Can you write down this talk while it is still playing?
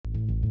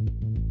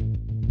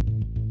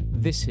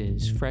This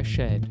is Fresh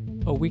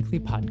Ed, a weekly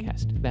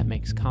podcast that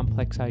makes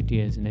complex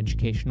ideas in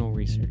educational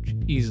research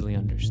easily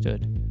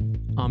understood.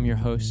 I'm your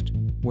host,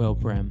 Will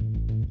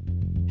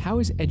Brehm. How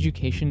is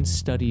education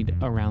studied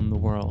around the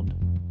world?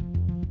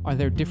 Are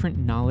there different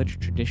knowledge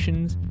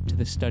traditions to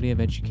the study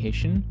of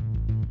education?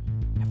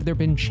 Have there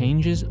been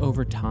changes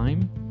over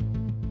time?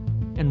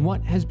 And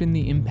what has been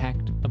the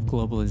impact of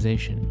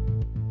globalization?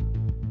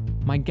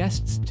 My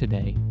guests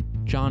today,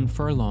 John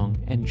Furlong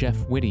and Jeff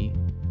Whitty,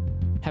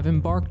 have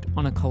embarked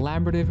on a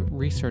collaborative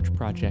research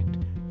project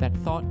that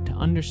thought to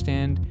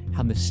understand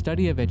how the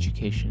study of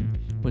education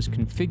was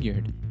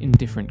configured in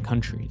different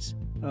countries.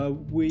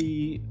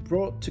 We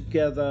brought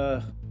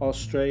together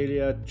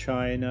Australia,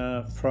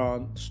 China,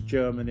 France,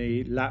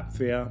 Germany,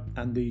 Latvia,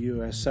 and the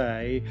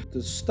USA.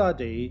 The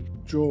study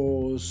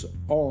draws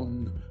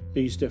on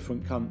these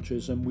different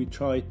countries, and we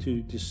try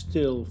to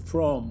distill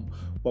from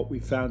what we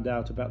found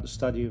out about the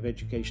study of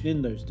education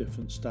in those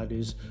different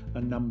studies a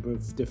number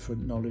of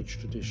different knowledge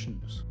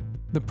traditions.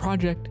 The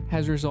project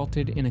has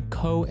resulted in a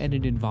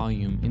co-edited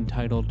volume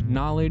entitled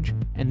Knowledge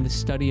and the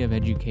Study of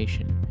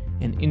Education,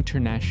 an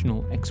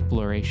International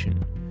Exploration,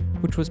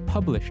 which was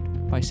published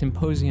by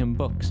Symposium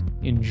Books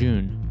in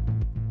June.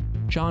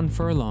 John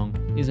Furlong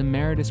is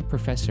Emeritus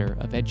Professor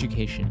of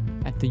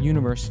Education at the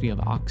University of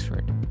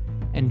Oxford,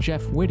 and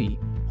Jeff Whitty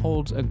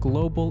holds a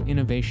Global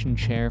Innovation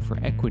Chair for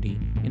Equity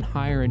in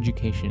Higher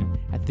Education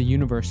at the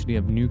University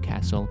of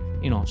Newcastle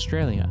in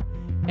Australia,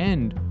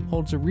 and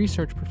holds a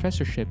research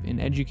professorship in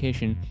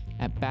education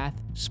at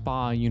Bath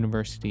Spa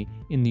University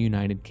in the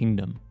United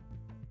Kingdom.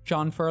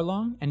 John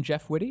Furlong and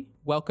Jeff Whitty,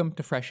 welcome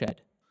to Fresh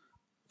Ed.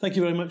 Thank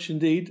you very much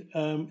indeed.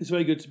 It's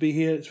very good to be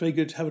here. It's very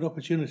good to have an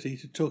opportunity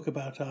to talk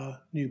about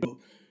our new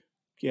book.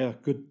 Yeah,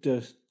 good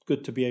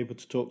to be able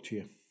to talk to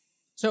you.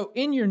 So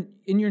in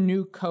your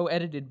new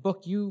co-edited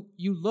book, you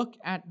look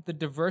at the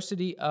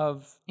diversity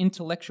of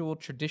intellectual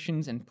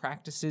traditions and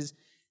practices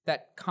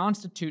that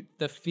constitute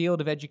the field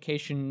of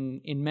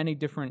education in many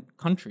different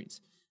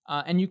countries.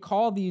 And you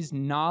call these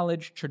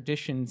knowledge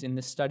traditions in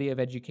the study of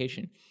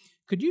education.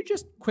 Could you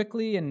just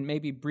quickly and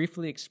maybe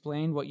briefly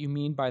explain what you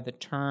mean by the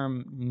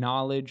term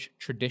knowledge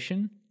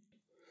tradition?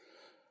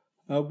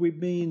 We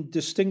mean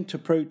distinct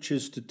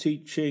approaches to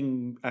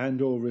teaching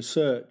and or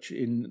research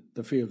in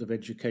the field of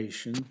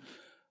education,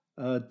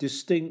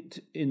 distinct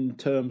in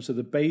terms of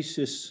the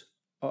basis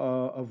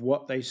of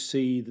what they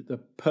see the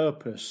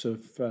purpose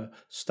of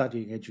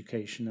studying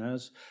education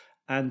as,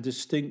 and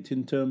distinct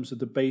in terms of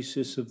the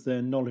basis of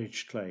their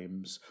knowledge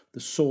claims, the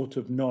sort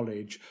of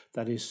knowledge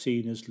that is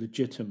seen as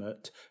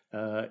legitimate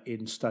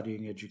in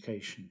studying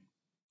education.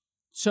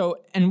 So,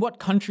 and what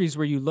countries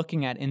were you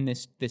looking at in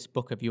this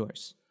book of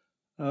yours?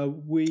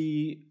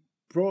 We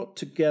brought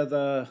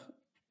together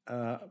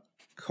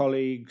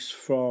colleagues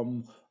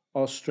from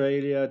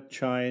Australia,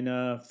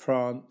 China,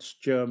 France,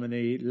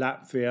 Germany,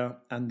 Latvia,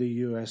 and the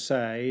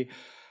USA.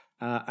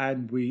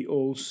 And we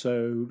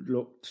also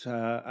looked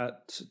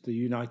at the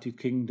United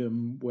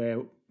Kingdom,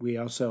 where we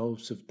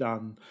ourselves have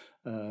done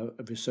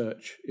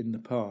research in the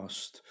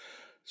past.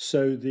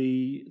 So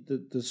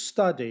the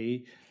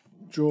study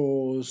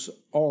draws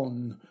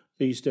on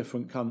these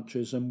different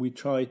countries, and we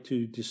try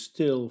to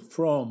distill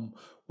from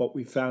what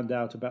we found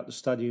out about the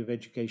study of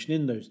education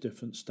in those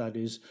different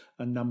studies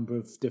a number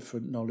of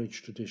different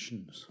knowledge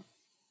traditions.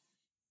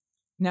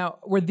 Now,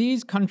 were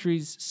these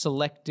countries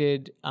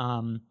selected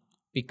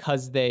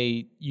because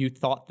you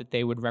thought that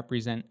they would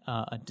represent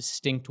a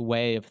distinct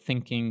way of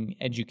thinking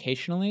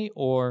educationally,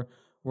 or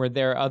were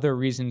there other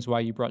reasons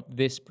why you brought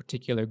this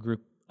particular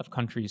group of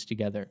countries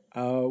together?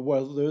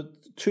 Well, there are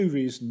two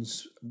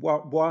reasons.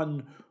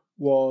 One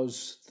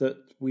was that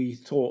we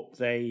thought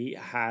they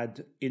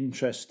had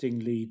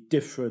interestingly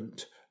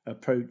different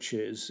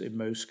approaches in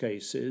most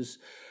cases,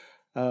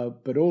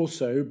 but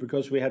also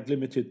because we had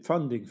limited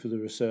funding for the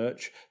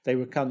research, they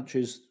were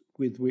countries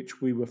with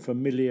which we were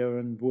familiar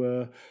and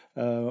were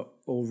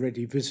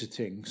already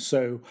visiting.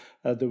 So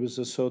there was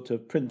a sort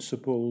of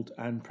principled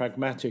and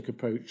pragmatic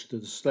approach to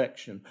the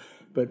selection.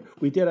 But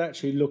we did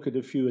actually look at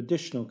a few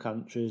additional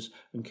countries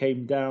and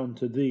came down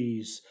to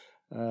these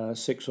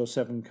 6 or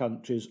 7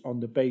 countries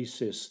on the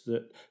basis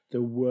that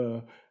there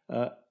were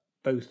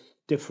both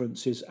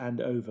differences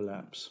and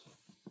overlaps.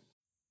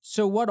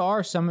 So what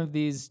are some of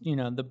these,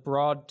 the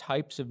broad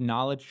types of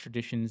knowledge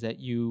traditions that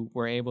you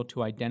were able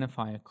to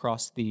identify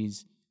across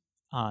these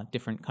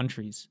different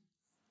countries?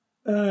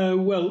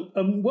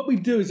 What we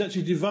do is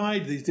actually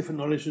divide these different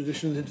knowledge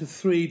traditions into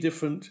 3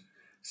 different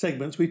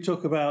segments. We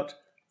talk about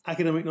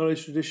academic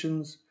knowledge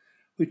traditions,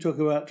 we talk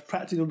about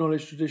practical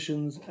knowledge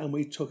traditions, and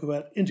we talk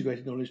about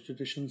integrated knowledge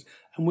traditions.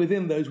 And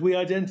within those, we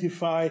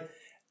identify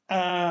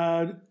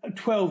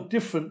 12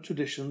 different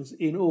traditions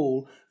in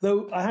all,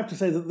 though I have to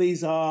say that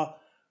these are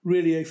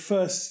really a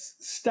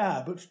first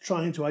stab at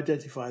trying to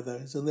identify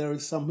those, and there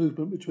is some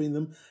movement between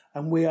them,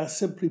 and we are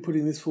simply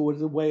putting this forward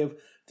as a way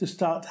to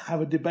start to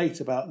have a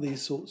debate about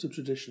these sorts of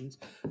traditions.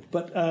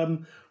 But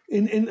and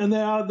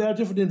they are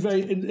different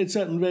in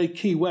certain very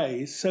key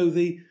ways. So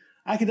the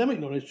academic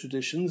knowledge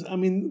traditions, I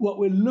mean, what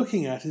we're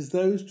looking at is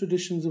those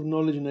traditions of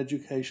knowledge and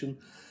education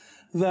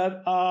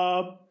that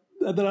are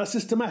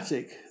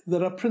systematic,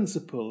 that are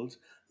principled,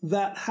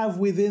 that have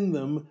within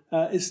them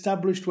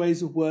established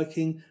ways of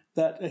working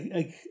that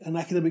an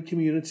academic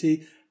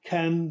community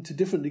can, to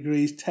different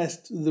degrees,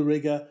 test the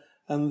rigour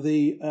and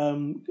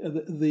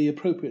the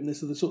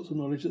appropriateness of the sorts of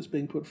knowledge that's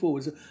being put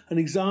forward. So an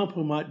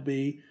example might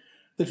be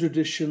the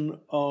tradition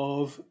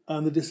of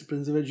the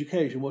disciplines of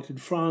education, what in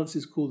France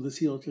is called the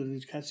sciences de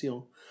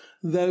l'éducation.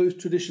 Those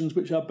traditions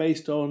which are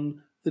based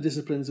on the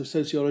disciplines of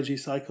sociology,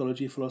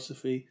 psychology,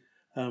 philosophy,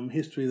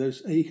 history,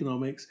 those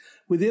economics.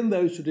 Within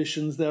those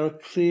traditions, there are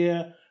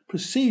clear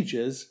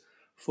procedures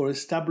for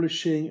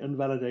establishing and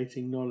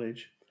validating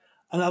knowledge.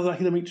 Another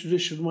academic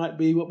tradition might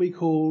be what we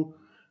call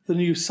the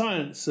new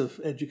science of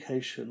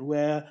education,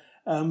 where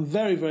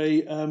very,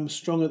 very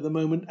strong at the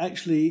moment,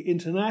 actually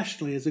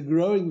internationally, is a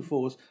growing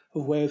force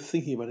of way of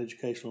thinking about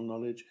educational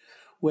knowledge,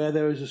 where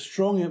there is a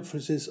strong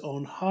emphasis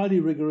on highly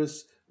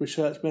rigorous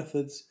research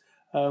methods,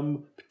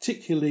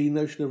 particularly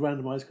notion of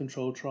randomized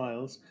controlled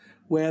trials,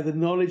 where the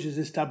knowledge is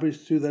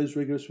established through those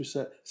rigorous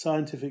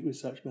scientific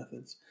research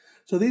methods.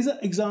 So these are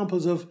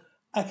examples of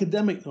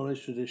academic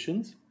knowledge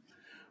traditions.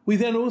 We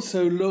then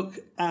also look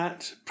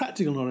at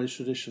practical knowledge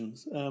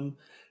traditions.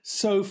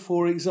 So,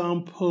 for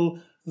example,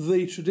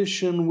 the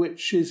tradition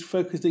which is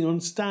focusing on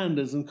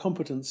standards and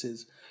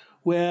competencies,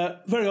 where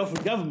very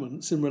often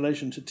governments, in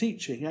relation to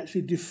teaching,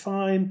 actually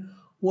define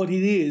what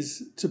it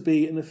is to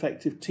be an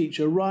effective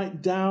teacher,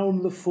 write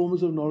down the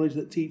forms of knowledge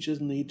that teachers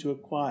need to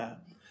acquire.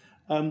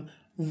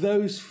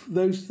 Those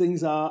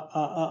things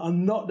are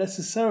not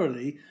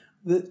necessarily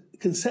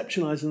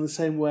conceptualized in the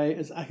same way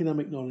as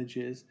academic knowledge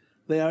is.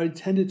 They are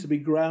intended to be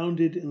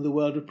grounded in the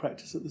world of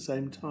practice at the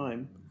same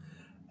time.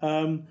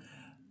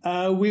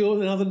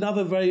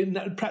 Another very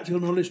practical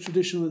knowledge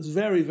tradition that's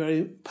very,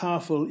 very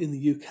powerful in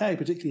the UK,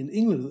 particularly in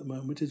England at the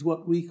moment, is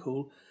what we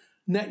call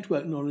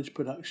network knowledge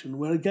production,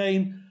 where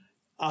again,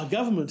 our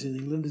government in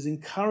England is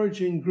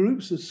encouraging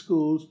groups of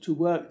schools to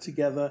work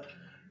together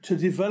to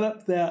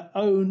develop their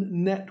own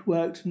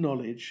networked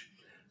knowledge.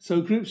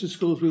 So groups of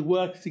schools will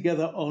work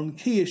together on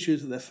key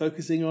issues that they're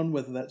focusing on,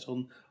 whether that's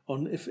on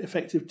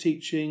effective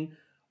teaching,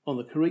 on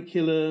the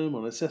curriculum,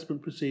 on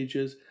assessment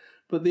procedures.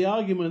 But the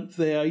argument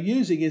they are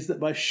using is that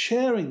by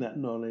sharing that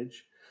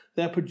knowledge,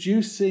 they're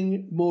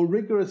producing more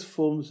rigorous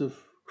forms of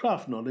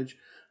craft knowledge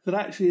that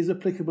actually is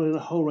applicable in a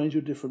whole range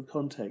of different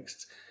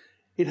contexts.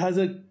 It has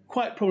a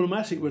quite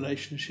problematic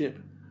relationship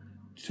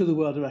to the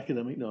world of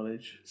academic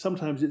knowledge.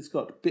 Sometimes it's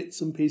got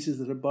bits and pieces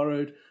that are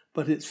borrowed,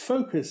 but its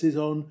focus is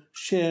on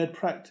shared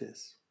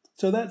practice.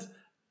 So that's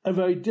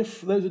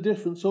those are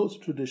different sorts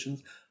of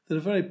traditions that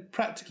are very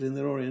practical in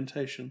their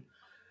orientation.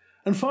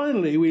 And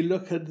finally, we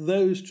look at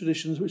those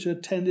traditions which are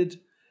tended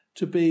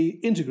to be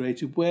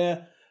integrated,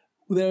 where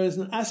there is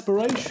an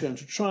aspiration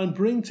to try and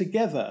bring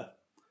together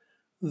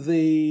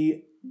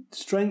the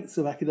strengths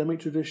of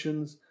academic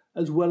traditions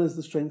as well as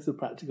the strengths of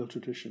practical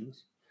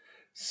traditions.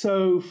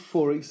 So,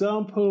 for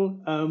example,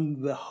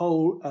 the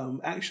whole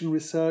action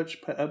research,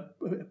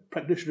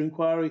 practitioner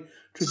inquiry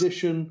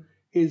tradition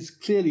is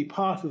clearly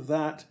part of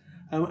that,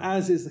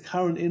 as is the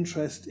current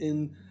interest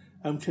in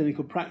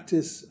clinical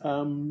practice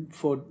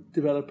for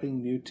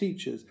developing new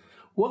teachers.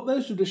 What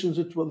those traditions,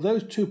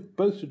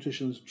 both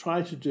traditions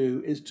try to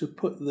do is to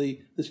put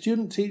the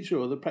student teacher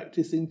or the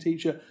practicing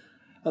teacher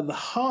at the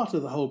heart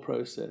of the whole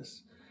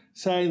process,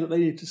 saying that they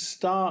need to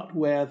start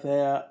where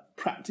their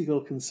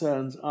practical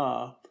concerns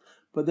are,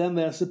 but then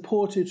they're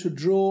supported to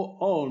draw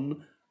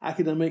on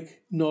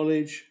academic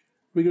knowledge,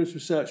 rigorous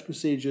research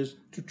procedures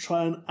to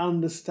try and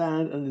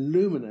understand and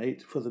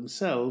illuminate for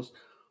themselves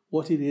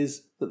what it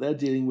is that they're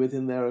dealing with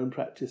in their own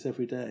practice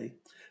every day.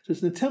 So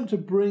it's an attempt to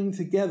bring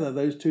together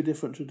those two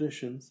different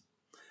traditions.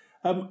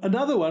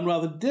 Another one,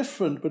 rather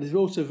different, but is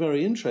also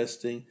very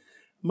interesting,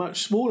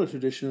 much smaller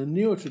tradition, a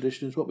newer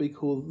tradition, is what we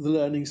call the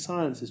learning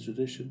sciences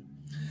tradition.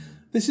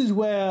 This is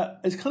where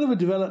it's kind of a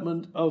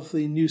development of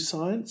the new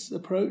science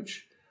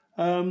approach,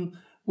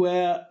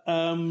 where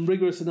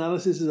rigorous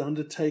analysis is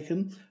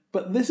undertaken.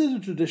 But this is a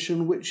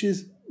tradition which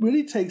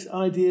really takes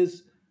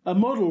ideas, a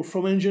model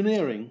from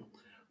engineering,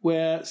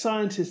 where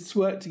scientists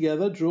work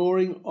together,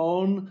 drawing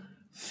on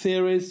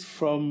theories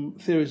from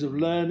theories of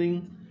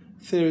learning,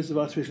 theories of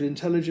artificial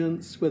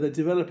intelligence, where they're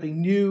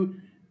developing new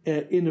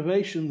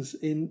innovations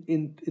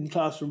in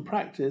classroom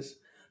practice.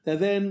 They're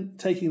then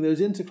taking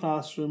those into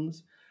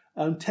classrooms,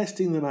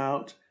 testing them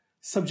out,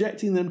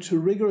 subjecting them to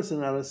rigorous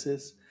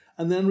analysis,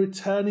 and then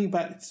returning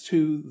back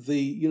to the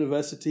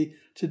university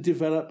to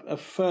develop a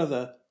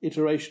further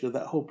iteration of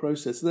that whole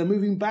process. So they're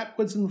moving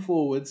backwards and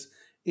forwards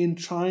in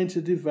trying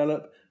to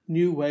develop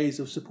new ways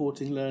of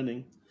supporting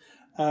learning.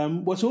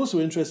 What's also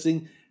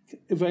interesting,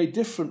 very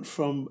different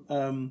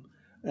from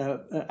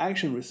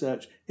action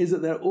research, is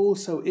that they're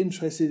also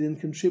interested in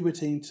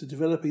contributing to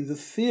developing the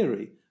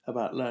theory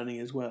about learning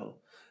as well.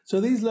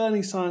 So these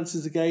learning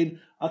sciences, again,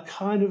 are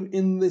kind of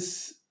in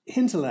this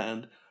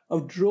hinterland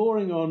of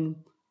drawing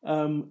on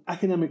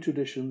academic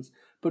traditions,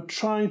 but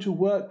trying to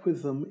work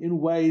with them in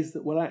ways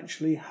that will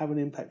actually have an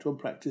impact on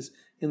practice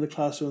in the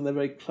classroom. They're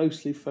very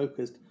closely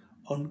focused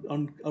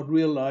on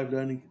real live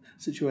learning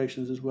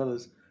situations as well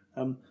as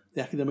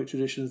the academic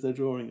traditions they're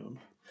drawing on.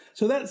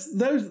 So that's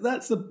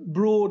the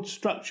broad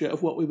structure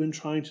of what we've been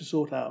trying to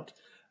sort out.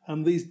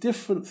 These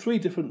three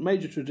different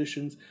major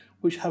traditions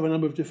which have a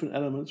number of different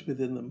elements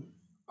within them.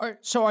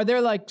 So are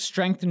there like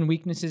strengths and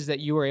weaknesses that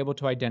you were able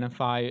to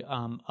identify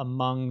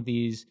among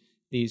these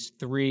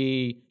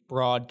three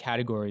broad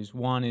categories?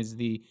 One is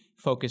the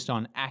focused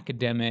on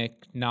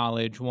academic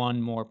knowledge,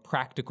 one more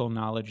practical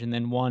knowledge, and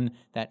then one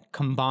that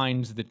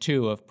combines the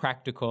two of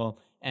practical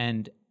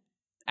and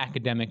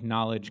academic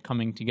knowledge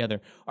coming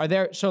together.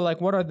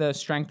 What are the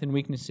strengths and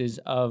weaknesses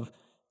of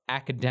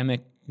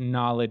academic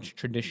knowledge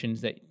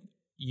traditions that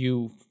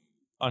you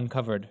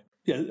uncovered?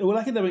 Yeah, well,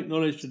 academic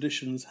knowledge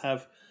traditions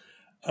have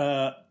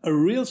a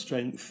real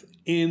strength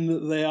in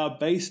that they are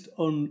based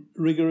on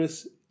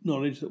rigorous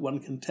knowledge that one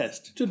can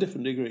test to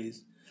different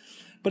degrees.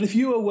 But if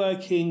you are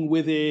working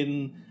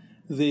within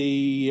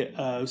the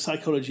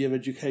psychology of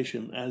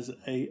education as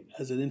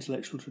an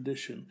intellectual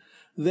tradition,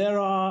 there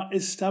are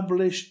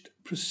established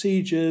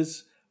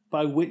procedures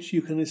by which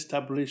you can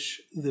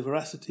establish the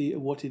veracity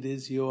of what it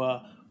is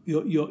your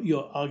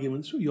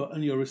arguments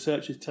and your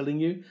research is telling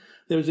you.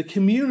 There is a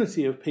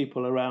community of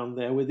people around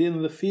there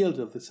within the field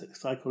of the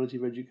psychology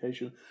of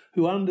education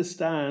who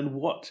understand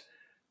what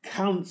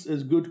counts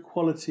as good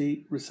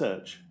quality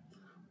research.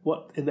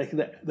 They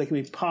can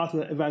be part of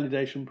that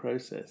validation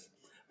process.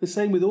 The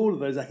same with all of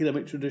those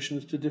academic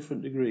traditions to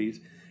different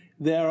degrees.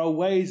 There are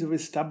ways of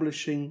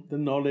establishing the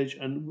knowledge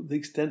and the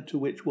extent to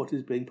which what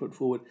is being put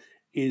forward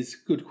is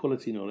good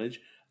quality knowledge,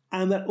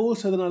 and that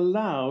also then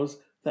allows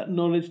that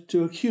knowledge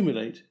to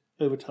accumulate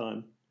over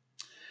time.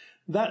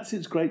 That's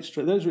its great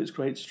strength. Those are its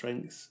great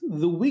strengths.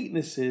 The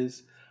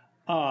weaknesses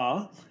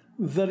are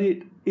that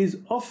it is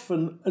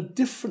often a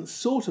different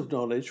sort of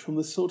knowledge from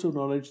the sort of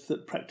knowledge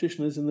that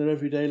practitioners in their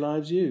everyday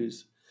lives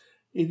use.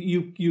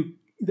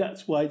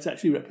 That's why it's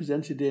actually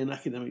represented in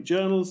academic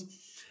journals.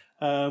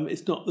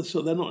 It's not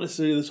they're not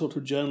necessarily the sort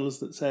of journals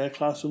that, say, a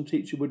classroom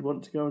teacher would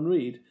want to go and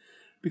read,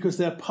 because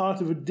they're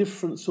part of a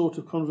different sort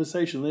of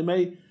conversation. They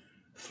may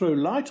throw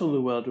light on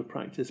the world of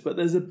practice, but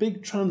there's a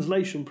big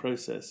translation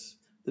process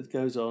that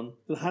goes on,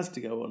 that has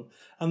to go on,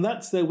 and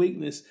that's their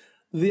weakness.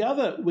 The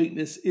other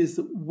weakness is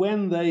that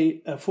when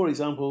they, for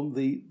example,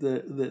 the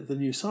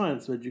new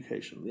science of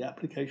education, the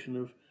application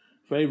of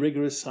very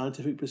rigorous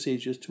scientific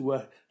procedures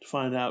to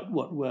find out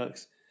what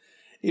works,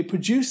 it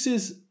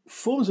produces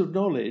forms of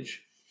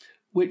knowledge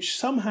which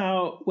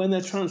somehow, when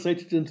they're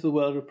translated into the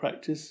world of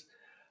practice,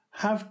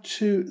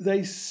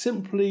 they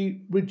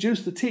simply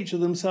reduce the teacher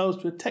themselves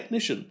to a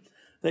technician.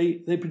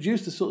 They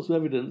produce the sorts of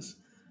evidence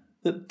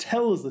that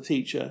tells the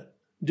teacher,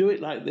 do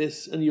it like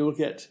this and you'll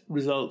get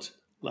result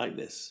like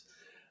this.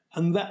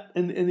 And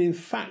in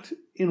fact,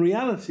 in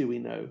reality, we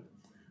know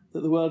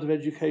that the world of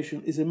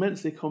education is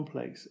immensely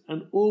complex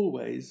and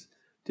always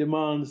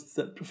demands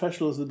that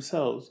professionals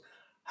themselves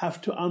have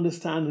to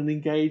understand and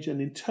engage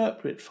and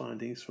interpret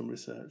findings from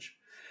research.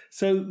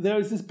 So there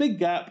is this big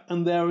gap,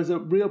 and there is a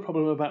real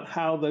problem about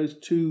how those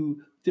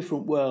two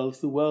different worlds,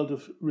 the world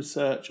of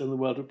research and the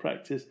world of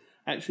practice,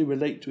 actually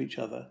relate to each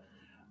other.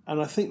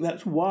 And I think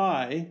that's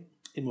why,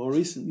 in more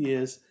recent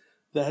years,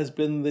 there has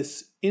been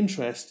this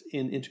interest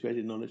in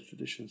integrated knowledge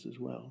traditions as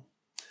well.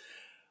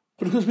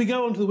 But of course, we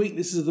go on to the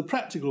weaknesses of the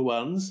practical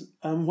ones.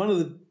 One of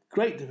the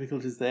great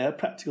difficulties there,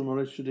 practical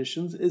knowledge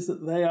traditions, is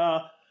that they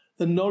are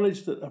the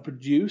knowledge that are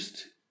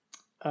produced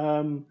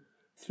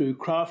through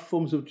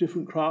forms of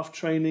different craft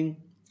training,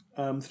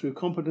 through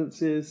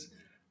competencies,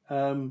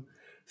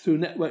 through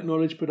network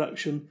knowledge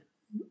production.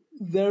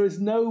 There is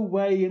no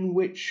way in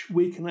which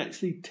we can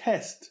actually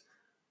test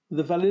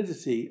the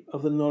validity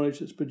of the knowledge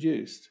that's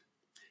produced.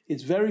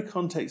 It's very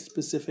context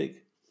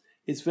specific.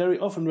 It's very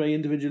often very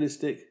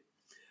individualistic.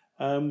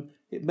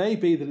 It may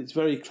be that it's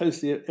very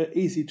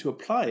easy to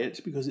apply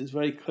it because it's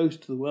very close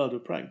to the world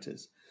of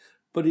practice,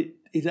 but it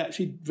is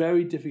actually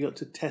very difficult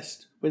to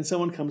test. When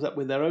someone comes up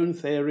with their own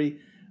theory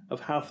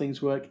of how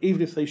things work,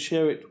 even if they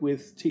share it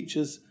with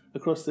teachers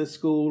across their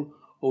school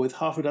or with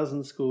half a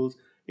dozen schools,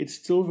 it's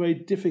still very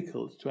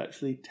difficult to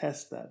actually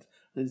test that.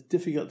 And it's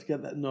difficult to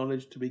get that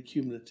knowledge to be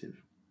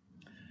cumulative.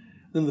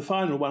 Then the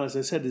final one, as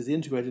I said, is the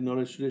integrated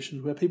knowledge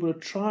traditions, where people are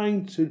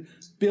trying to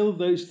build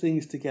those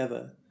things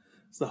together.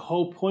 So the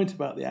whole point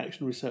about the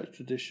action research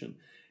tradition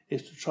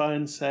is to try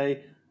and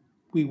say,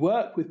 we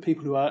work with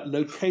people who are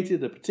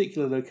located at a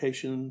particular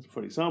location,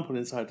 for example,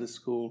 inside a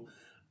school,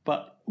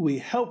 but we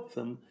help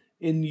them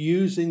in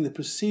using the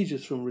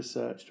procedures from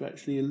research to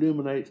actually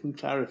illuminate and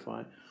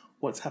clarify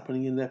what's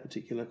happening in their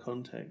particular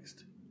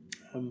context.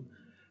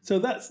 So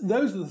those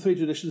are the three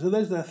traditions. So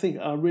those, I think,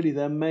 are really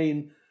their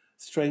main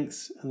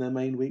strengths and their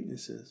main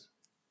weaknesses.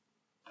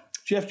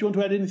 Jeff, do you want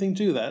to add anything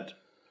to that?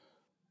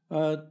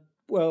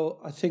 Well,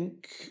 I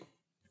think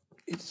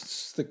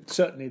it's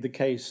certainly the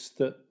case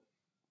that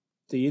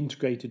the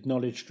integrated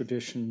knowledge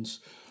traditions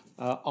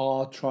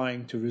are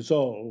trying to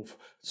resolve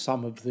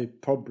some of the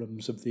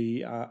problems of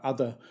the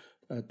other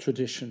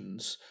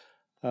traditions.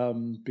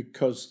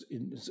 Because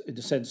in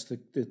a sense,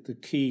 the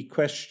key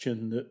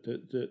question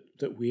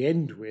that we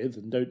end with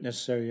and don't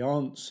necessarily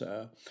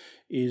answer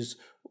is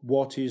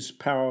what is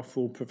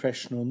powerful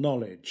professional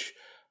knowledge.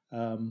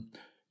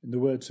 In the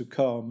words of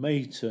Carl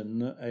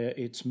Mayton,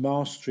 it's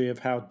mastery of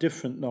how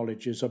different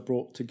knowledges are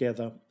brought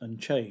together and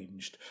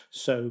changed.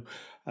 So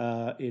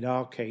in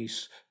our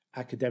case,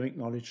 academic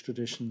knowledge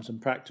traditions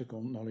and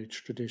practical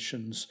knowledge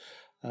traditions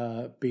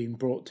being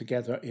brought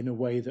together in a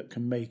way that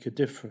can make a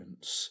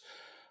difference.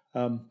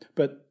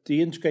 But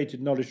the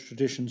integrated knowledge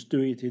traditions do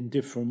it in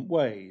different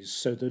ways.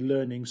 So the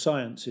learning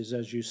sciences,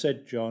 as you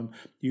said, John,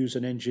 use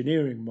an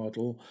engineering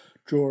model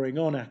drawing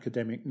on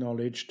academic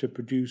knowledge to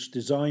produce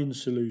design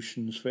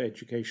solutions for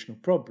educational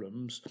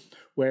problems,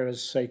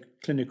 whereas, say,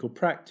 clinical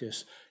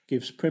practice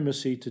gives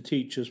primacy to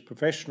teachers'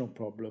 professional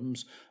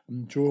problems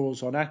and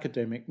draws on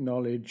academic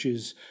knowledge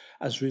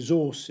as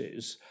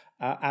resources,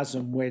 as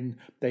and when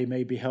they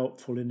may be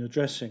helpful in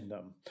addressing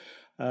them.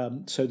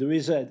 So there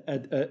is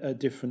a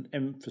different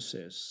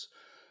emphasis.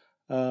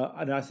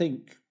 And I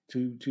think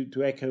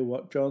to echo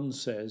what John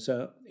says,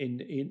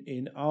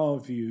 in our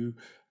view,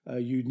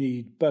 you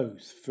need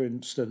both. For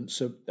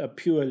instance, a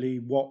purely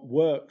what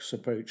works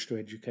approach to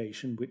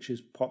education, which is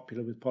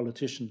popular with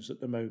politicians at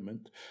the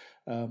moment,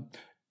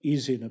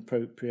 is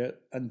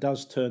inappropriate and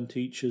does turn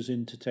teachers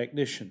into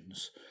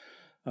technicians.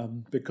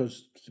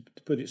 Because,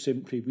 to put it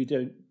simply,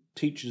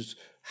 teachers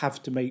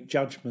have to make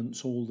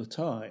judgments all the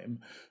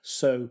time.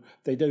 So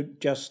they don't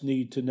just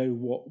need to know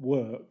what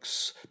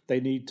works.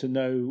 They need to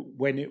know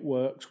when it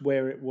works,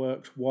 where it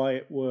works, why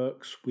it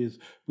works,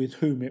 with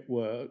whom it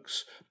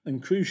works,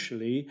 and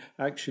crucially,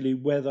 actually,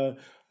 whether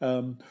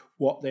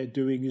what they're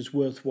doing is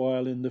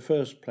worthwhile in the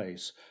first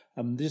place.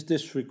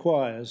 This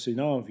requires, in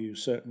our view,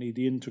 certainly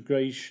the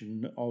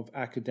integration of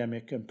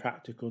academic and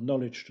practical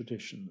knowledge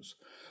traditions.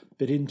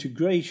 But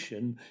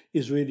integration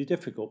is really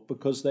difficult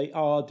because they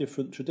are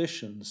different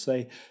traditions.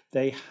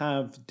 They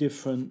have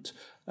different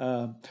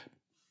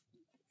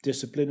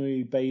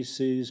disciplinary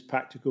bases,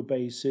 practical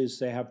bases.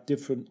 They have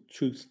different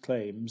truth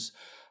claims.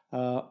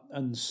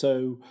 And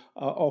so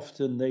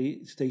often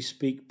they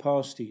speak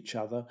past each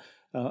other.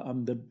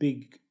 And the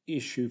big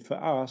issue for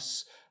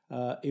us,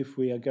 if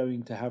we are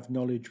going to have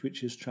knowledge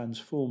which is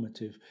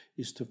transformative,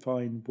 is to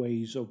find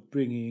ways of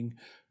bringing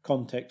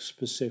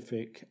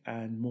context-specific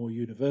and more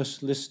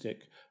universalistic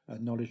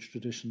knowledge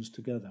traditions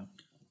together.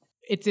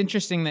 It's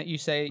interesting that you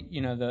say,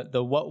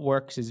 the what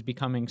works is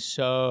becoming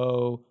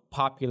so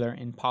popular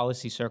in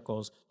policy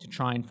circles to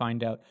try and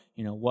find out,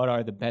 what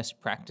are the best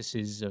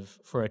practices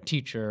for a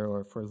teacher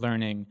or for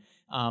learning.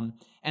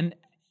 And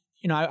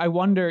I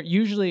wonder,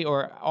 usually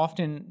or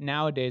often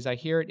nowadays, I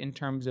hear it in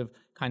terms of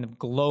kind of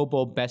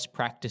global best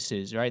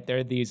practices, right? There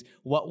are these,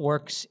 what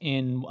works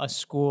in a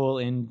school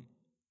in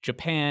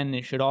Japan,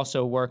 it should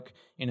also work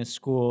in a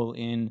school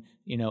in,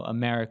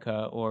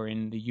 America or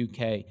in the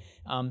UK.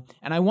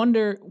 And I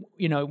wonder,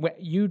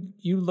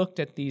 you looked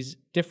at these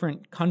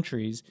different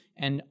countries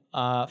and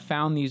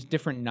found these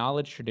different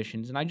knowledge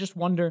traditions. And I just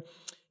wonder,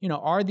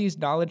 are these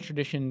knowledge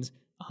traditions,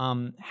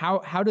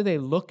 how do they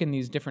look in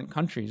these different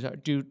countries?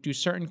 Do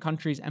certain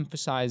countries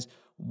emphasize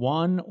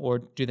one, or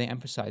do they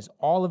emphasize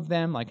all of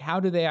them? Like, how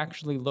do they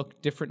actually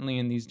look differently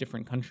in these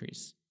different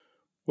countries?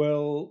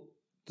 Well,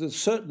 there's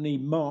certainly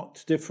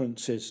marked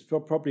differences.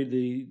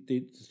 Probably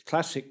the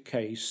classic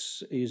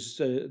case is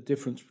a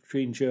difference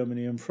between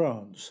Germany and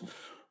France,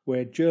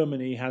 where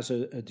Germany has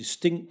a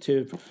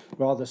distinctive,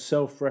 rather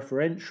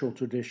self-referential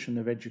tradition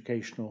of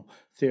educational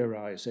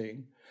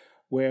theorizing,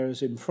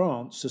 whereas in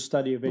France, the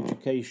study of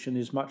education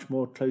is much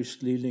more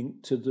closely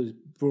linked to the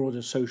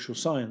broader social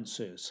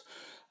sciences.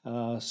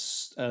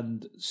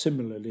 And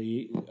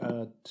similarly,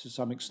 to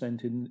some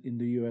extent in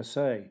the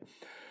USA.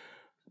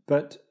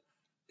 But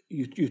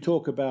you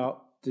talk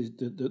about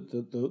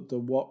the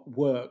what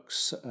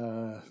works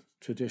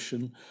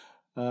tradition,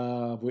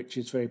 which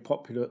is very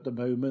popular at the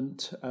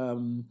moment.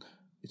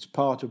 It's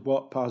part of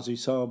what Pasi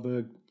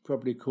Sahlberg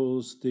probably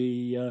calls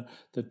the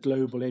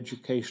global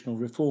educational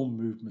reform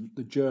movement,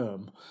 the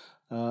GERM.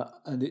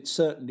 And it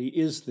certainly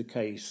is the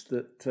case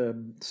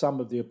that some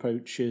of the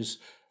approaches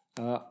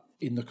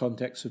in the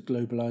context of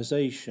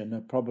globalization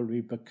are probably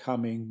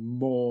becoming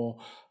more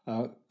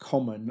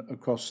common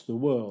across the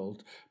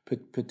world,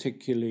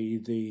 particularly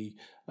the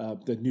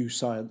new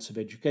science of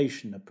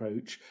education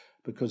approach,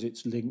 because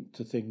it's linked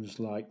to things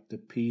like the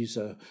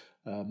PISA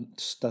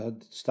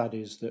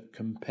studies that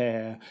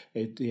compare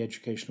the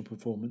educational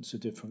performance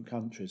of different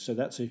countries. So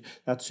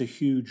that's a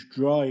huge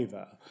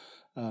driver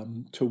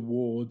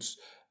towards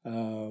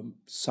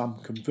some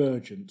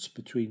convergence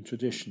between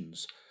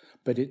traditions.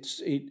 But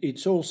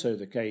it's also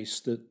the case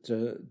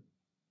that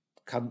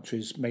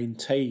countries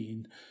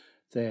maintain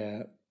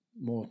their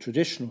more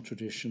traditional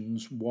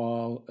traditions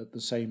while at the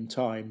same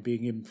time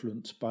being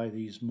influenced by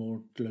these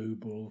more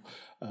global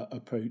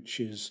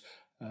approaches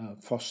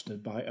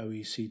fostered by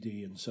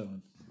OECD and so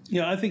on.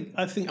 Yeah, I think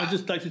I'd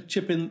just like to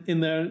chip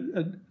in there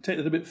and take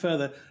that a bit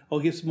further, or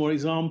give some more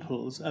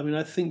examples. I mean,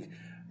 I think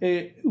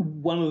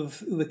One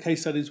of the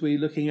case studies we're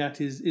looking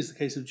at is the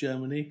case of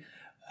Germany,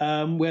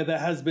 where there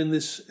has been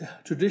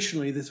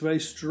traditionally this very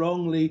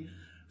strongly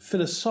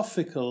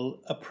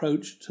philosophical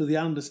approach to the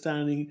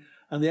understanding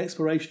and the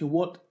exploration of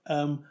what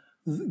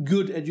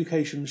good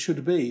education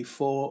should be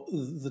for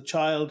the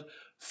child,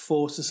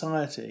 for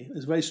society.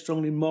 There's a very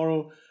strongly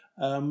moral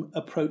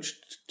approach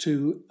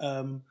to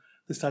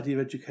the study of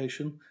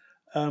education,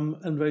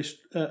 and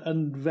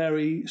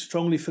very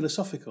strongly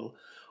philosophical.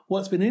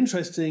 What's been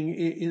interesting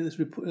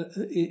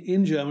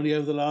in Germany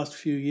over the last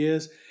few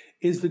years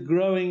is the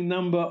growing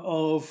number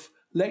of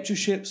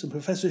lectureships and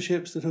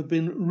professorships that have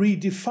been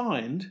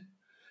redefined,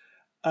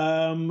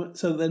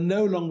 so that they're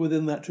no longer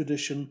within that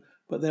tradition,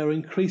 but they're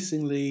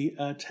increasingly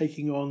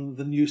taking on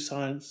the new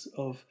science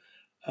of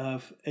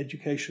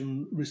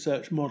education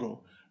research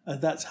model.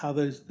 That's how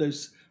those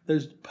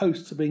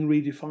posts are being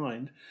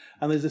redefined,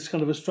 and there's this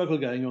kind of a struggle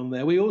going on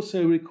there. We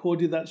also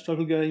recorded that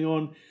struggle going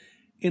on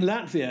in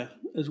Latvia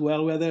as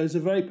well, where there is a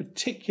very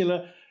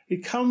particular.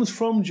 It comes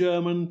from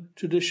German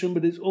tradition,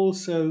 but it's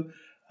also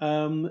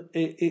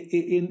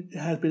it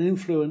has been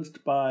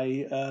influenced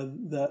by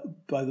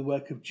the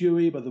work of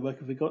Dewey, by the work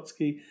of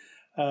Vygotsky.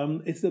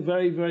 It's a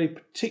very, very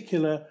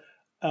particular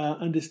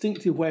and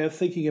distinctive way of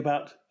thinking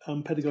about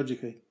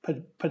pedagogy,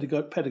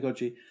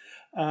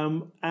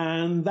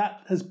 and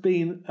that has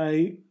been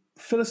a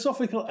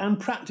philosophical and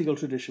practical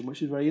tradition,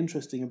 which is very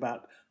interesting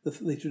about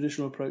the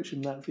traditional approach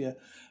in Latvia.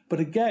 But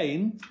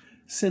again,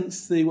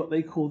 since what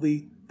they call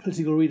the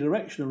political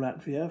redirection of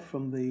Latvia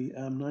from the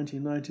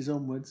 1990s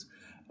onwards,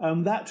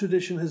 that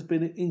tradition has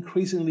been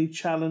increasingly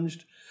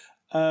challenged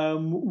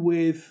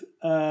with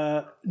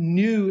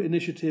new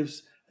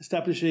initiatives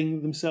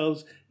establishing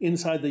themselves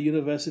inside the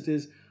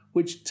universities,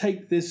 which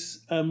take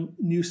this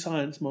new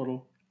science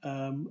model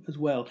as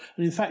well.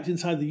 And in fact,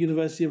 inside the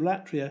University of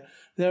Latvia,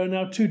 there are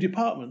now 2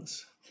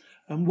 departments,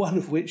 one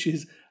of which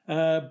is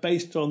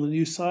based on the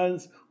new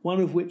science, one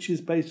of which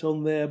is based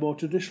on their more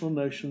traditional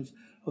notions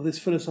of this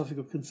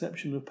philosophical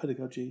conception of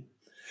pedagogy.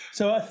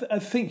 So I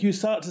think you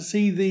start to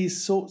see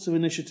these sorts of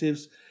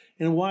initiatives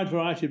in a wide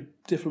variety of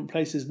different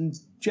places. And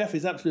Jeff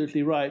is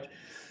absolutely right.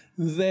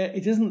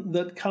 It isn't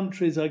that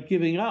countries are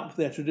giving up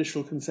their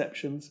traditional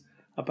conceptions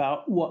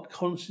about what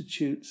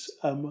constitutes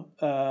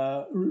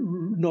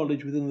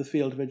knowledge within the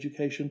field of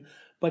education,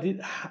 but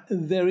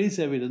there is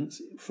evidence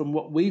from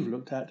what we've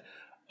looked at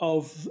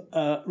of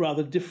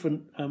rather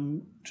different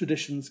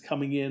traditions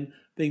coming in,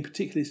 being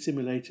particularly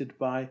stimulated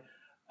by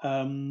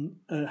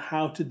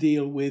how to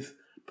deal with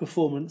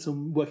performance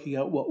and working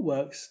out what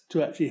works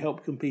to actually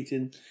help compete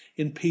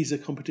in PISA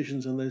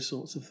competitions and those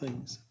sorts of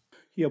things.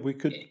 Yeah, we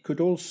could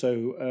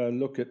also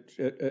look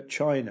at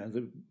China.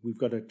 We've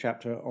got a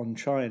chapter on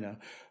China,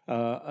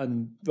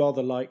 and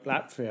rather like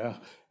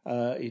Latvia,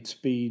 it's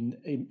been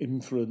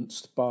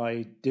influenced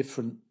by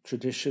different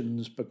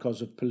traditions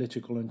because of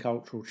political and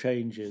cultural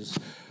changes.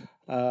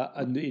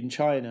 And in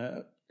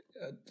China,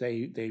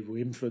 they were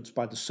influenced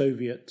by the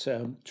Soviet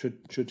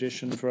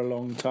tradition for a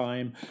long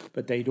time,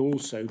 but they'd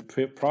also,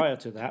 prior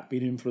to that,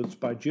 been influenced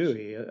by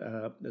Dewey,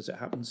 as it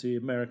happens, the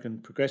American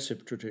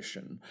progressive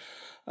tradition.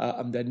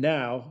 And they're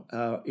now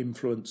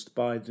influenced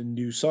by the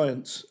new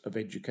science of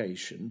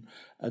education.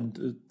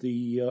 And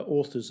the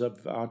authors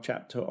of our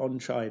chapter on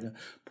China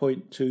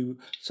point to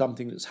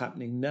something that's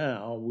happening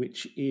now,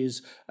 which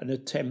is an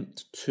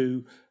attempt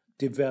to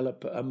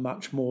develop a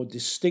much more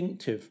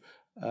distinctive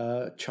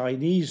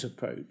Chinese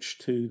approach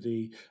to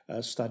the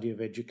study of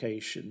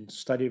education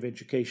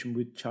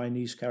with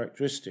Chinese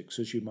characteristics,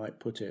 as you might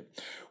put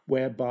it,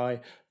 whereby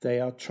they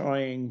are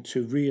trying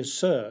to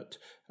reassert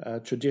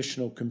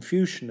traditional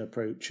Confucian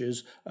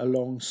approaches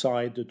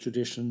alongside the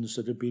traditions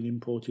that have been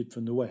imported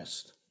from the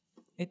West.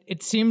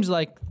 It seems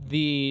like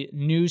the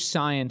new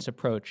science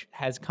approach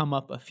has come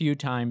up a few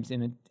times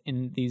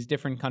in these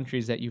different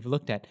countries that you've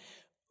looked at.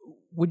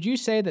 Would you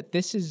say that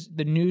this is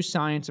the new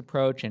science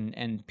approach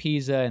and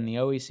PISA and the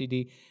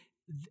OECD?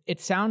 It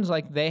sounds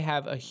like they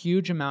have a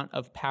huge amount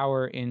of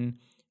power in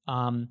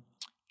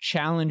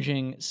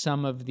challenging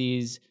some of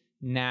these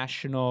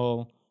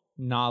national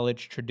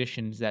knowledge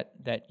traditions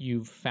that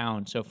you've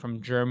found. So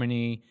from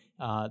Germany,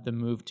 the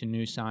move to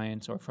new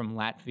science, or from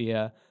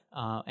Latvia,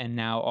 and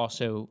now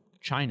also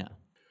China.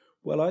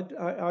 Well,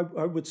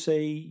 I would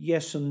say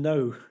yes and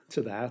no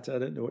to that. I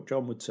don't know what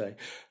John would say.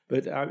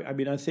 But I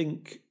mean, I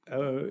think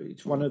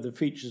it's one of the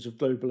features of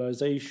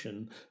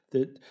globalization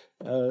that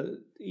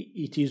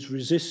it is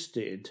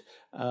resisted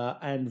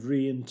and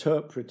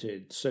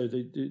reinterpreted. So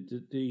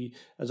the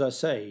as I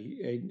say,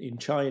 in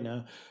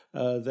China,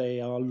 they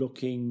are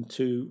looking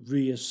to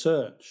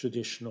reassert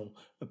traditional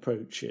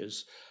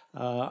approaches.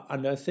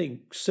 And I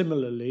think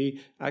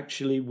similarly,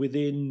 actually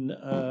within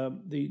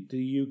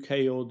the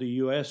UK or the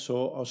US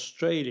or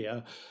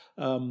Australia,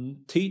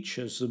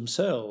 teachers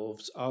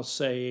themselves are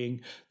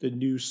saying the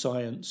new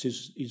science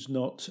is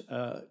not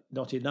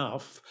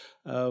enough.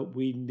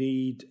 We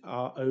need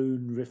our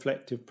own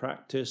reflective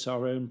practice,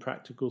 our own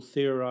practical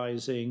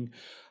theorizing.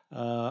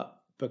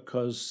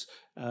 because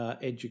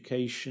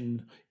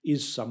education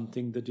is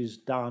something that is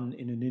done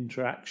in an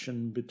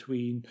interaction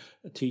between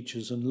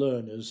teachers and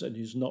learners and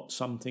is not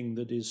something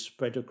that is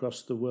spread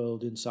across the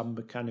world in some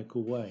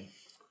mechanical way.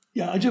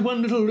 Yeah, I just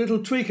one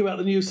little tweak about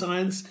the new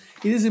science.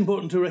 It is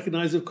important to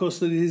recognise, of course,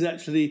 that it is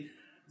actually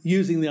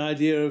using the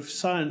idea of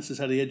science as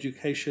study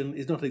education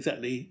is not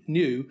exactly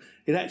new.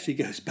 It actually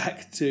goes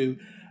back to,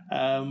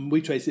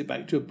 we trace it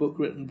back to a book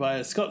written by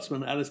a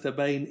Scotsman, Alistair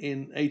Bain,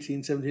 in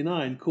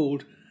 1879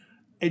 called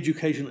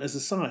Education as a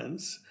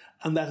Science.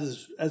 And that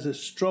as a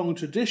strong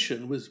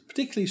tradition was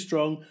particularly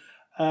strong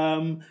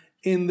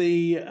in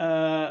the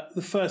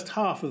first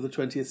half of the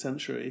 20th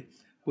century,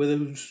 with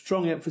a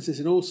strong emphasis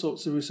in all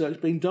sorts of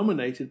research being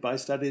dominated by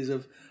studies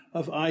of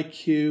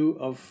IQ,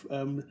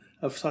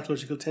 of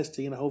psychological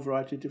testing in a whole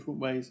variety of different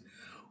ways.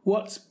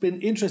 What's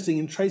been interesting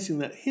in tracing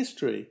that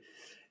history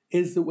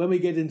is that when we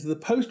get into the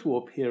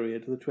post-war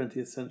period of the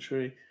 20th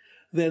century,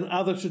 then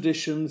other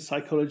traditions,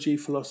 psychology,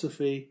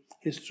 philosophy,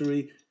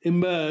 history,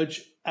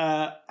 emerge,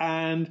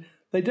 and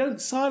they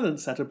don't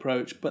silence that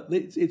approach, but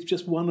it's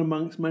just one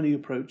amongst many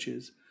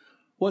approaches.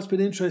 What's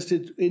been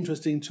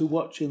interesting to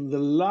watch in the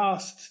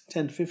last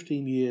 10 to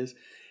 15 years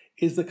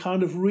is the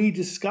kind of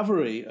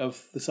rediscovery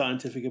of the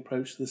scientific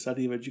approach to the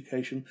study of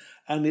education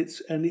and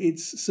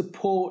its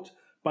support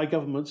by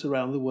governments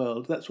around the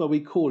world. That's why we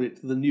call it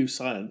the new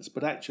science,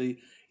 but actually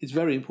it's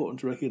very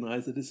important to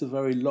recognise that it's a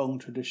very long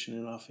tradition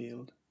in our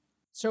field.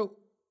 So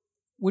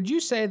would you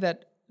say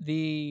that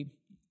the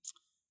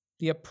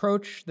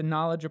approach, the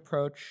knowledge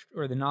approach,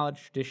 or the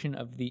knowledge tradition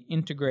of the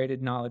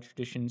integrated knowledge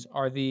traditions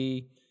are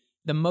the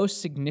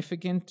most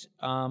significant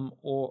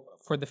or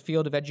for the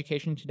field of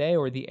education today,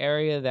 or the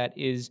area that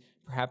is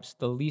perhaps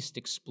the least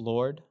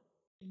explored?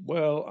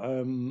 Well,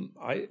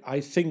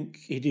 I think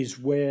it is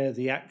where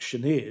the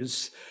action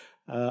is.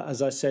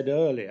 As I said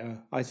earlier,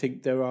 I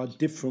think there are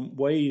different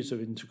ways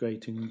of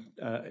integrating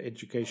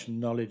education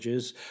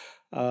knowledges,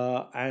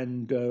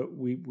 and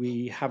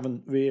we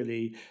haven't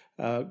really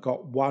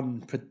got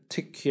one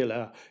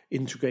particular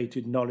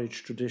integrated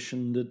knowledge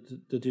tradition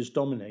that is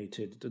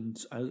dominated. And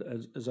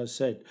as I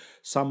said,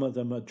 some of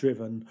them are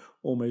driven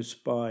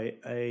almost by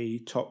a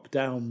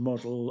top-down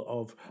model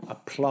of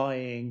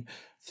applying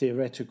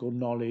theoretical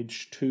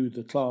knowledge to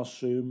the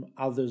classroom.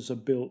 Others are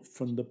built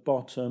from the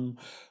bottom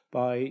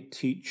by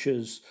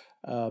teachers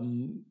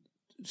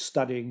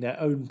studying their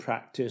own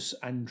practice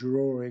and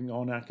drawing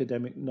on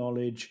academic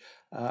knowledge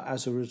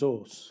as a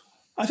resource.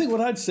 I think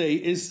what I'd say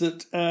is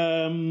that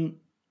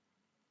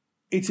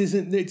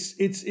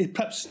it's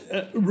perhaps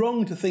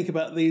wrong to think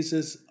about these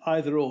as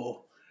either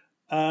or.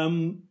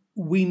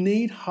 We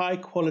need high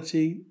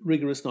quality,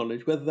 rigorous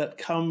knowledge, whether that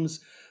comes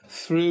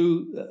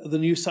through the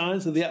new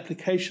science or the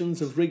applications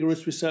of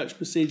rigorous research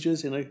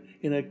procedures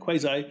in a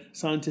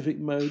quasi-scientific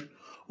mode,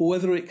 or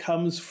whether it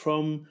comes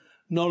from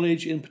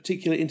knowledge in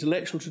particular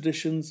intellectual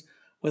traditions,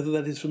 whether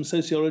that is from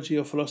sociology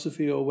or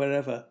philosophy or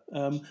wherever.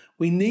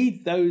 We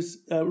need those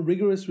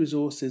rigorous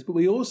resources, but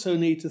we also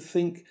need to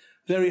think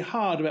very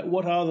hard about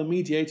what are the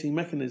mediating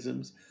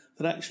mechanisms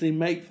that actually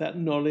make that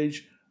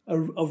knowledge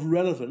of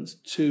relevance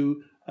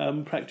to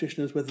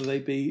practitioners, whether they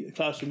be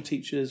classroom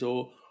teachers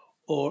or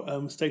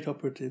state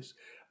operatives.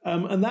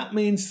 And that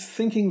means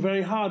thinking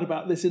very hard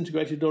about this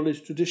integrated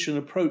knowledge tradition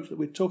approach that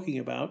we're talking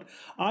about.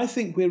 I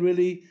think we're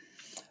really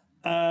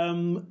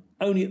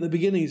only at the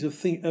beginnings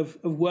of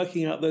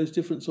working out those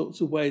different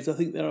sorts of ways. I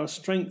think there are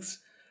strengths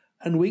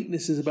and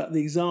weaknesses about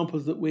the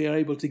examples that we are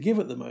able to give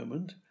at the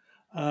moment.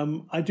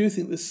 I do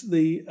think that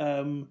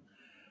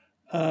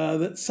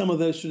some of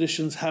those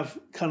traditions have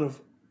kind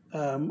of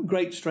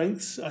great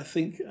strengths. I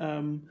think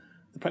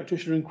the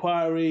practitioner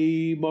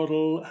inquiry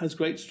model has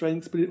great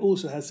strengths, but it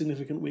also has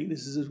significant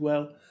weaknesses as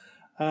well.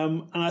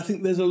 And I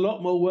think there's a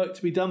lot more work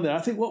to be done there. I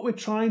think what we're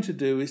trying to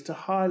do is to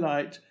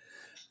highlight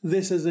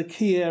this as a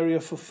key area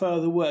for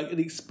further work, and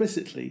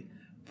explicitly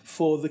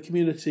for the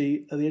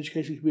community, the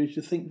education community,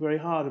 to think very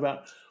hard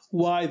about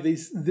why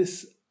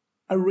this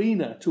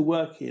arena to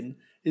work in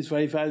is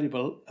very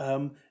valuable,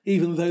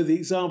 even though the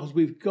examples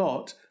we've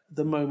got at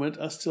the moment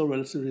are still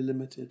relatively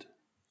limited.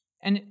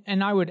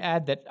 And I would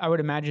add that I would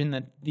imagine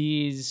that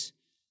the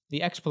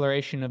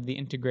exploration of the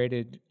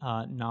integrated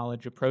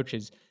knowledge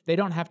approaches, they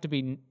don't have to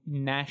be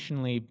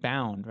nationally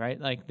bound, right?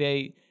 Like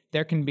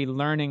there can be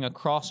learning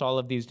across all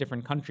of these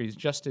different countries,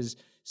 just as,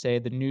 say,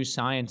 the new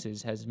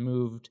sciences has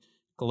moved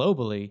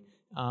globally.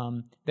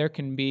 There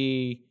can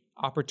be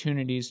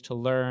opportunities to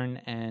learn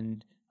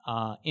and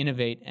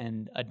innovate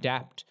and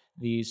adapt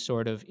these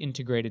sort of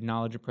integrated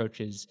knowledge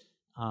approaches,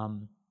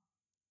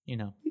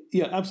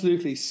 Yeah,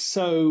 absolutely.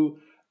 So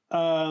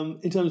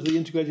in terms of the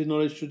integrated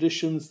knowledge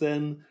traditions,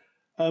 then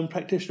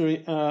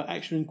practitioner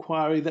action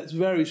inquiry, that's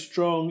very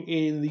strong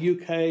in the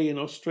UK, in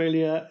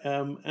Australia,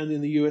 and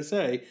in the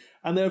USA.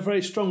 And there are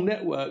very strong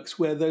networks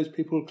where those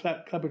people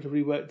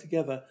collaboratively work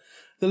together.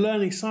 The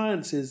learning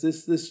sciences,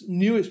 this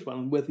newest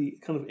one with the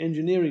kind of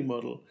engineering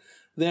model,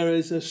 there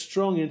is a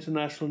strong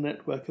international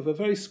network of a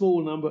very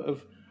small number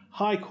of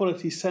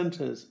high-quality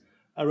centres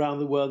around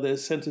the world.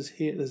 There's centres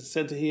here. There's a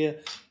centre here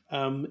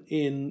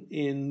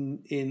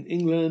in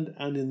England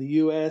and in the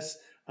US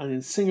and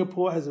in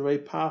Singapore has a very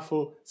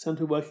powerful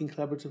centre working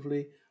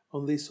collaboratively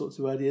on these sorts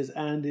of ideas,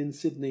 and in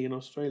Sydney in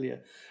Australia.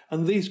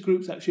 And these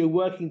groups actually are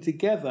working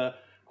together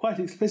quite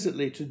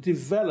explicitly to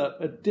develop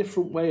a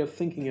different way of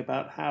thinking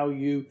about how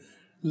you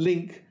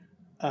link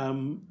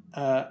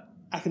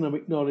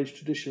economic knowledge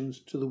traditions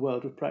to the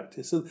world of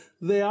practice. So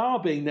they are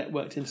being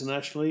networked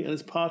internationally, and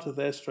it's part of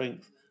their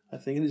strength, I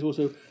think, and it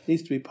also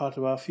needs to be part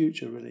of our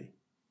future, really.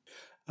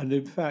 And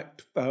in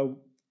fact,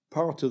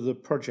 part of the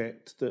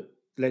project that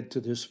led to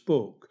this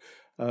book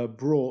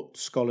brought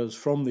scholars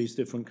from these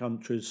different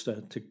countries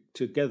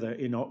together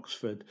in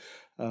Oxford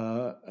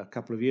a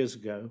couple of years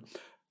ago.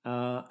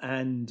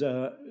 And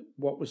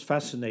what was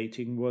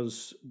fascinating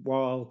was,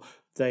 while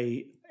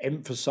they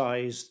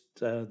emphasized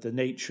the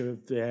nature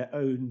of their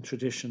own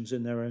traditions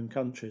in their own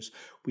countries,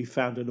 we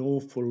found an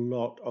awful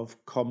lot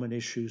of common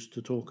issues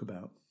to talk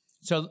about.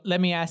 So let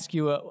me ask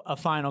you a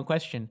final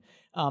question.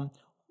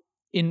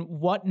 In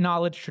what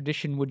knowledge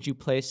tradition would you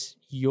place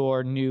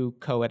your new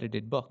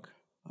co-edited book?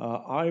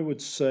 I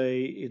would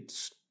say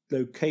it's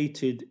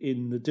located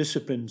in the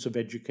disciplines of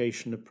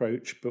education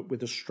approach, but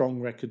with a strong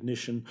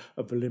recognition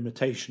of the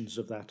limitations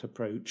of that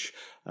approach,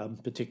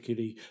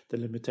 particularly the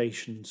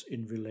limitations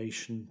in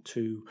relation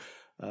to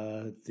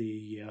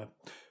the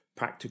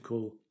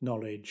practical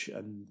knowledge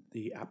and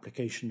the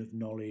application of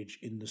knowledge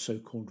in the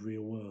so-called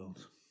real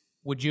world.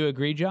 Would you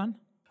agree, John?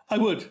 I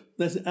would.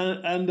 That's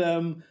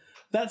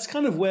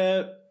kind of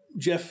where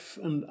Jeff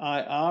and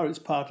I are. It's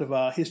part of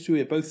our history.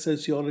 We're both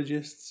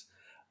sociologists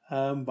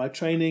by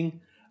training,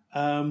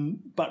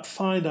 but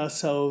find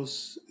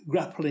ourselves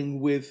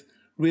grappling with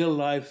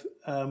real-life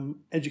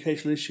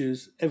educational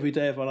issues every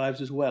day of our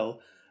lives as well.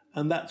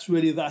 And that's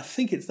really, I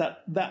think it's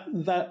that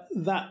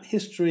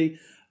history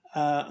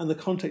and the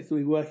context that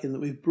we work in that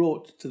we've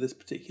brought to this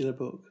particular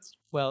book.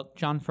 Well,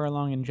 John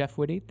Furlong and Jeff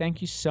Whitty,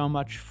 thank you so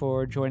much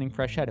for joining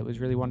Fresh Ed. It was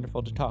really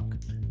wonderful to talk.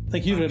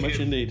 Thank you very much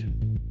indeed.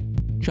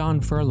 John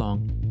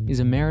Furlong is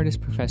Emeritus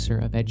Professor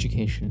of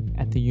Education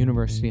at the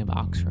University of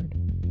Oxford.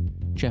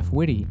 Jeff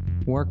Whitty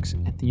works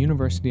at the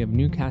University of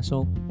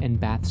Newcastle and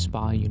Bath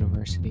Spa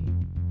University.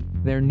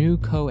 Their new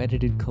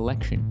co-edited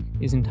collection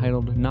is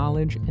entitled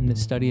Knowledge and the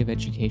Study of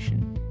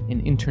Education, an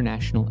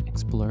International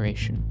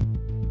Exploration.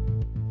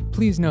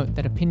 Please note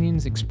that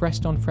opinions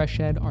expressed on Fresh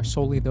Ed are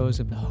solely those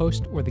of the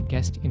host or the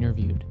guest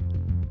interviewed.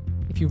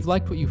 If you've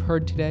liked what you've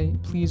heard today,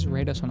 please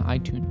rate us on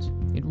iTunes.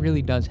 It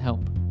really does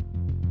help.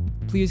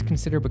 Please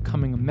consider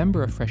becoming a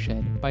member of Fresh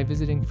Ed by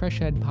visiting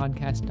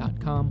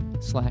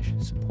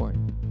freshedpodcast.com/support.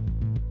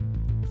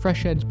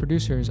 Fresh Ed's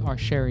producers are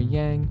Sherry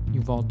Yang,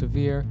 Yuval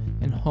Devere,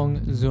 and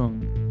Hong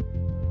Zung.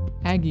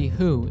 Aggie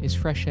Hu is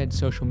Fresh Ed's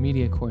social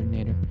media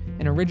coordinator,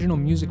 and original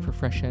music for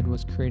Fresh Ed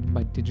was created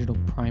by Digital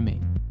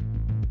Primate.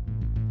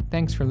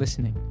 Thanks for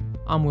listening.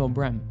 I'm Will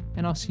Brehm,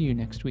 and I'll see you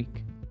next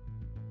week.